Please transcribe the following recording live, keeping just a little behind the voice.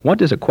What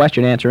does a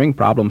question-answering,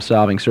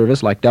 problem-solving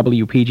service like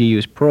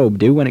WPGU's Probe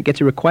do when it gets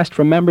a request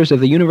from members of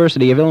the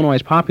University of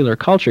Illinois' Popular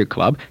Culture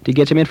Club to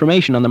get some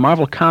information on the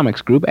Marvel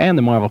Comics group and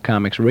the Marvel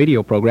Comics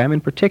radio program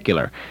in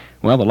particular?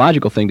 Well, the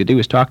logical thing to do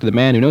is talk to the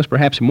man who knows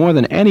perhaps more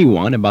than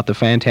anyone about the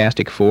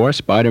Fantastic Four,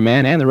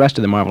 Spider-Man, and the rest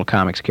of the Marvel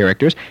Comics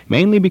characters,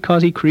 mainly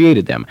because he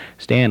created them.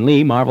 Stan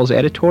Lee, Marvel's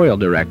editorial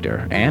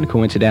director, and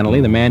coincidentally,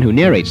 the man who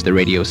narrates the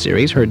radio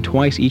series, heard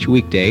twice each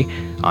weekday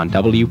on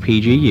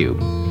WPGU.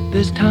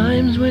 There's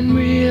times when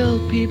real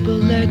people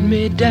let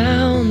me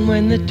down,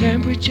 when the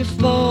temperature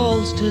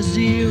falls to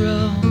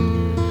zero.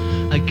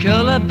 I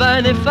curl up by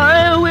the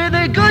fire with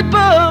a good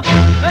book,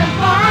 and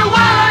for a while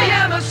I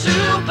am a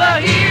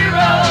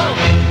superhero.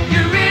 You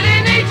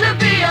really need to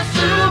be a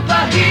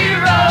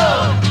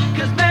superhero,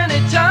 'cause many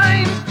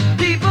times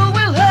people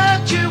will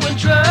hurt you and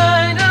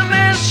try to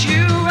mess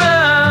you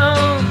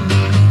around.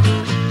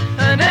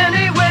 And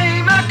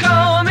anyway, my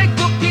comic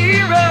book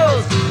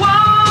heroes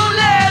won't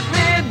let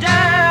me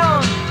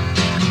down.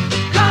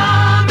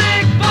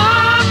 Comic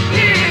book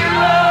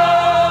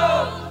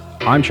heroes.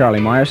 I'm Charlie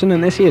Myerson,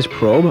 and this is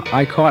Probe.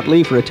 I caught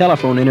Lee for a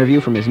telephone interview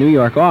from his New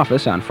York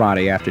office on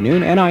Friday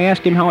afternoon, and I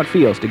asked him how it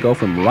feels to go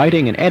from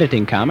writing and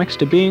editing comics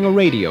to being a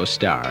radio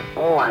star.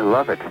 Oh, I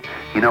love it.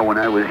 You know, when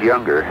I was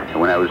younger,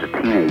 when I was a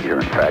teenager,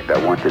 in fact,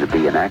 I wanted to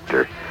be an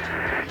actor.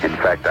 In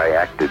fact, I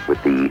acted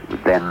with the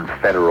then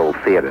Federal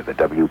Theater, the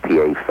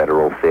WPA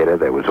Federal Theater.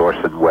 There was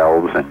Orson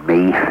Welles and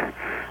me,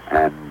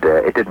 and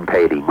it didn't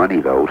pay any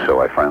money, though, so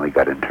I finally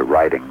got into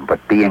writing. But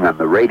being on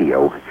the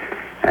radio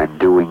and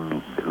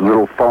doing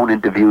little phone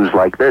interviews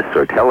like this,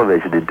 or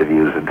television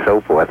interviews and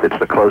so forth, it's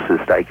the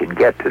closest I can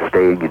get to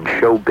staying in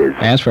showbiz.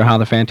 As for how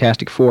the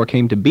Fantastic Four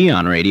came to be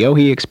on radio,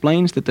 he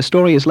explains that the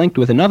story is linked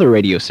with another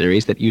radio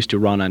series that used to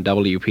run on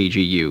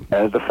WPGU.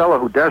 The fellow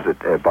who does it,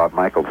 Bob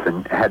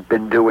Michelson, had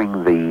been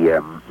doing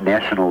the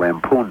National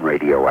Lampoon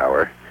Radio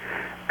Hour,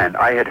 and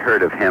I had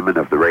heard of him and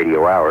of the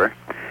Radio Hour.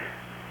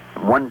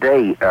 One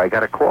day, I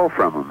got a call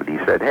from him, and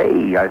he said,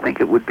 "Hey, I think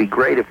it would be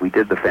great if we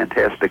did the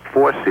Fantastic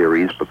Four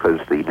series, because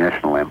the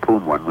National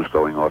Lampoon one was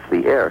going off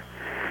the air."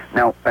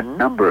 Now, a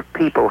number of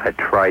people had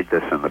tried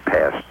this in the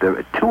past. There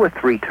were 2 or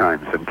 3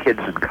 times some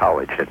kids in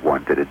college had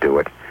wanted to do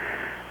it.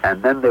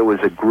 And then there was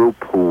a group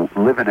who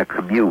live in a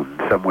commune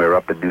somewhere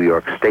up in New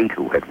York State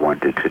who had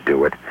wanted to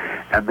do it.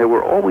 And there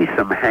were always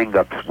some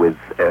hang-ups with,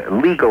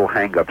 legal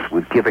hang-ups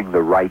with giving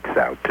the rights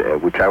out,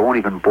 which I won't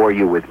even bore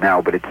you with now,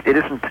 but it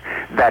isn't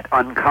that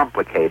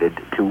uncomplicated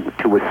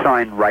to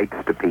assign rights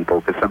to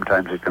people, because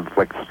sometimes it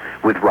conflicts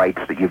with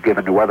rights that you've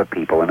given to other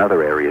people in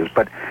other areas.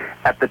 But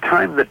at the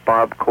time that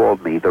Bob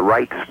called me, the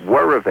rights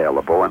were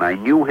available, and I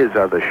knew his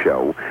other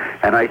show,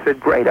 and I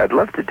said, "Great, I'd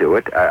love to do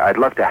it. I'd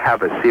love to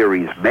have a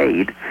series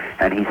made."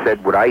 And he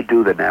said, "Would I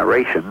do the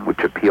narration?"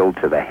 which appealed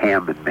to the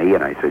ham in me,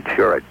 and I said,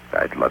 "Sure,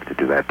 I'd love to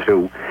do that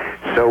too."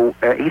 So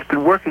he's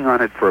been working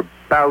on it for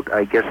about,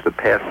 I guess, the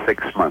past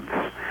 6 months.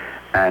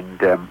 And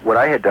what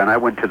I had done, I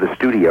went to the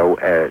studio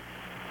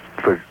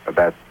for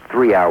about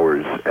 3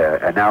 hours,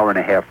 an hour and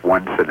a half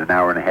once and an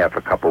hour and a half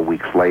a couple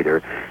weeks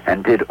later,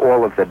 and did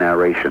all of the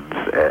narrations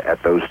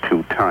at those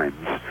 2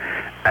 times.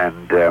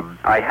 And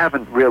I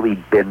haven't really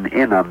been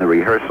in on the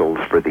rehearsals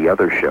for the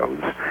other shows.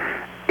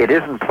 It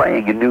isn't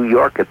playing in New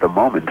York at the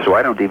moment, so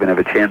I don't even have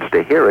a chance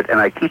to hear it, and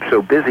I keep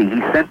so busy.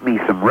 He sent me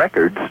some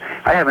records.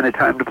 I haven't had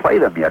time to play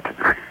them yet.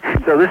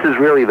 So this is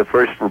really the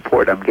first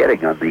report I'm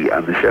getting on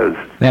the shows.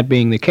 That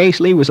being the case,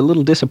 Lee was a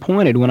little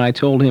disappointed when I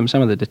told him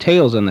some of the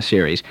details on the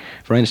series.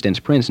 For instance,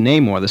 Prince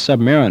Namor, the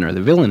Submariner,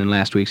 the villain in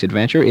last week's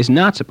adventure, is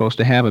not supposed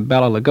to have a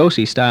Bela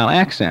Lugosi-style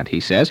accent, he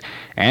says.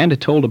 And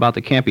told about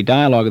the campy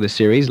dialogue of the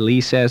series,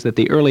 Lee says that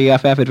the early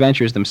FF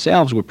adventures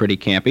themselves were pretty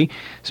campy,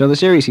 so the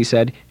series, he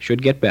said,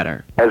 should get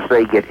better. As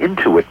they get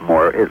into it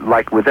more,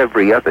 like with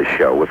every other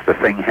show, if the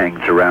thing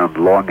hangs around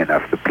long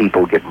enough, the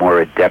people get more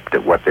adept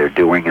at what they're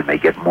doing, and they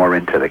get more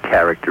into the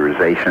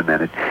characterization,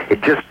 and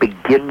it just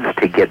begins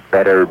to get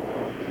better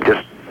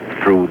just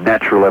through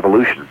natural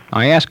evolution.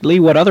 I asked Lee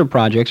what other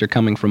projects are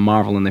coming from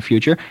Marvel in the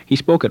future. He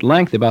spoke at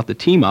length about the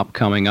team-up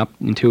coming up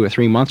in 2 or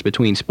 3 months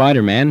between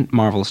Spider-Man,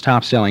 Marvel's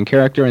top-selling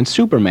character, and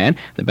Superman,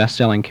 the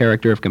best-selling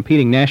character of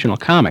competing National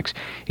Comics.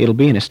 It'll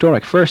be an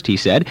historic first, he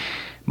said.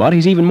 But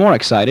he's even more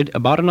excited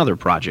about another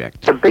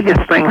project. The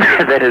biggest thing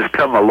that has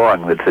come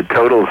along that's a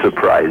total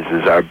surprise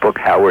is our book,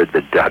 Howard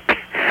the Duck.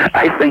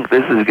 I think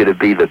this is going to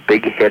be the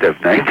big hit of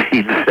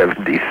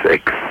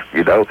 1976,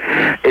 you know.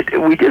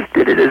 We just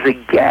did it as a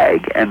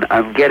gag, and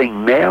I'm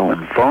getting mail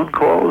and phone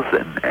calls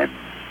and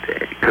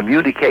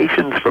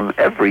communications from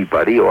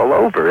everybody all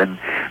over, and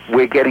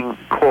we're getting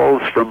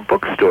calls from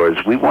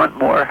bookstores. We want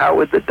more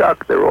Howard the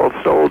Duck. They're all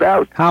sold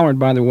out. Howard,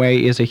 by the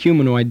way, is a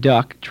humanoid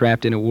duck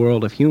trapped in a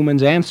world of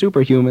humans and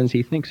superhumans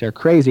he thinks are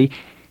crazy.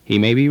 He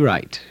may be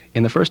right.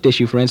 In the first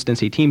issue, for instance,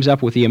 he teams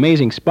up with the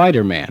Amazing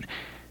Spider-Man.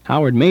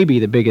 Howard may be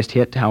the biggest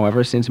hit,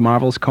 however, since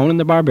Marvel's Conan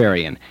the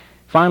Barbarian.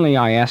 Finally,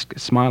 I asked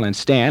Smilin'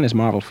 Stan, as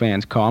Marvel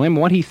fans call him,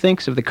 what he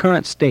thinks of the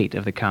current state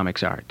of the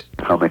comics art.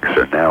 Comics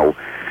are now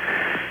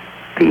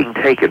being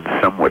taken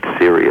somewhat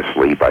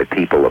seriously by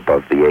people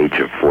above the age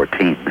of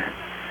 14.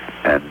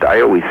 And I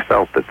always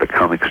felt that the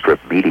comic strip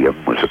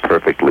medium was a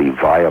perfectly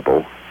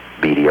viable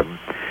medium,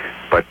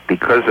 but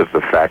because of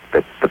the fact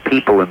that the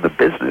people in the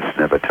business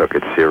never took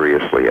it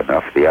seriously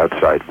enough, the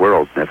outside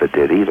world never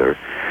did either.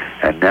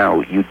 And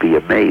now you'd be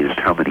amazed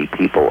how many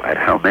people at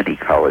how many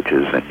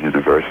colleges and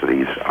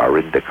universities are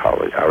into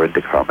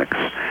comics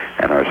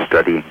and are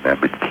studying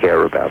them and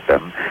care about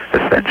them,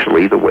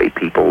 essentially the way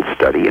people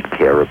study and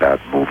care about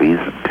movies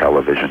and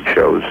television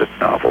shows and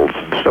novels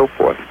and so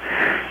forth.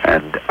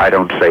 And I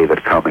don't say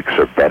that comics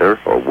are better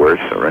or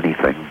worse or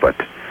anything, but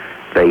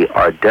they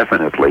are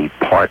definitely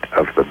part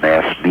of the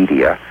mass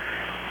media,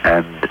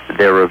 and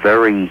they're a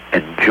very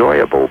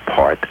enjoyable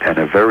part and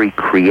a very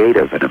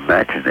creative and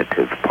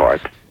imaginative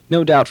part.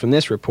 No doubt from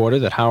this reporter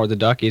that Howard the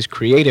Duck is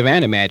creative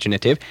and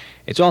imaginative.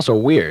 It's also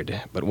weird,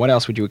 but what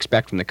else would you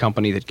expect from the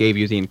company that gave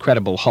you the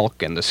Incredible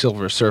Hulk and the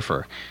Silver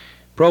Surfer?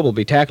 Probe will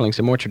be tackling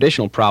some more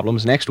traditional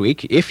problems next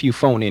week if you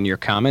phone in your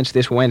comments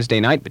this Wednesday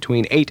night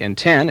between 8 and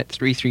 10 at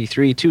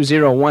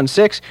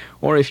 333-2016,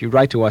 or if you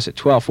write to us at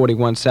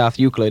 1241 South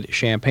Euclid,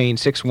 Champaign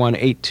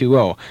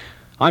 61820.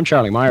 I'm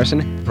Charlie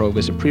Meyerson. Probe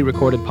is a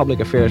pre-recorded public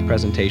affairs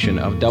presentation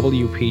of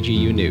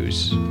WPGU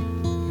News.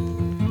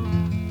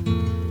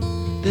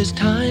 There's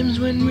times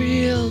when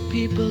real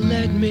people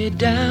let me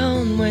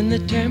down, when the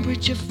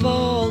temperature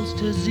falls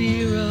to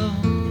zero.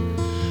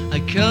 I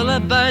curl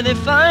up by the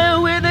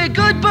fire with a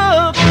good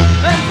book,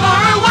 and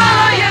for a while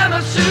I am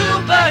a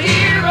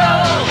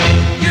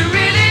superhero.